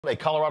A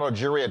Colorado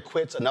jury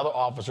acquits another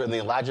officer in the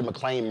Elijah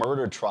McClain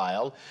murder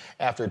trial.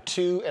 After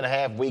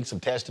 2.5 weeks of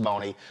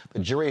testimony, the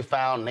jury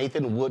found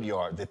Nathan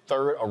Woodyard, the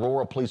third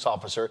Aurora police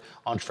officer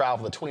on trial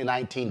for the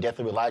 2019 death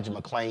of Elijah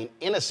McClain,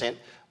 innocent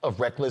of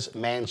reckless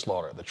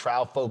manslaughter. The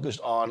trial focused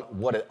on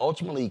what had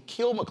ultimately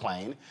killed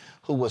McClain,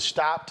 who was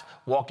stopped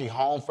walking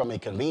home from a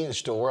convenience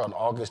store on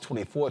August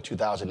 24,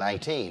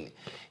 2019.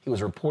 He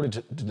was reported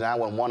to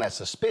 911 as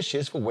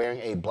suspicious for wearing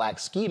a black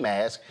ski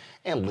mask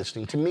and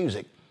listening to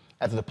music.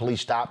 After the police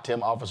stopped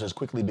him, officers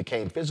quickly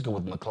became physical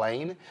with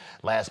McClain.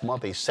 Last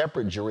month, a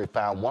separate jury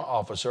found one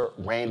officer,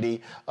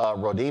 Randy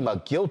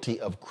Roedema, guilty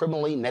of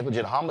criminally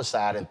negligent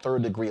homicide and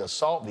third-degree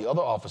assault. The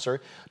other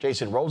officer,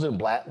 Jason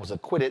Rosenblatt, was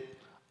acquitted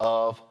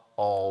of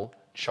all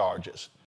charges.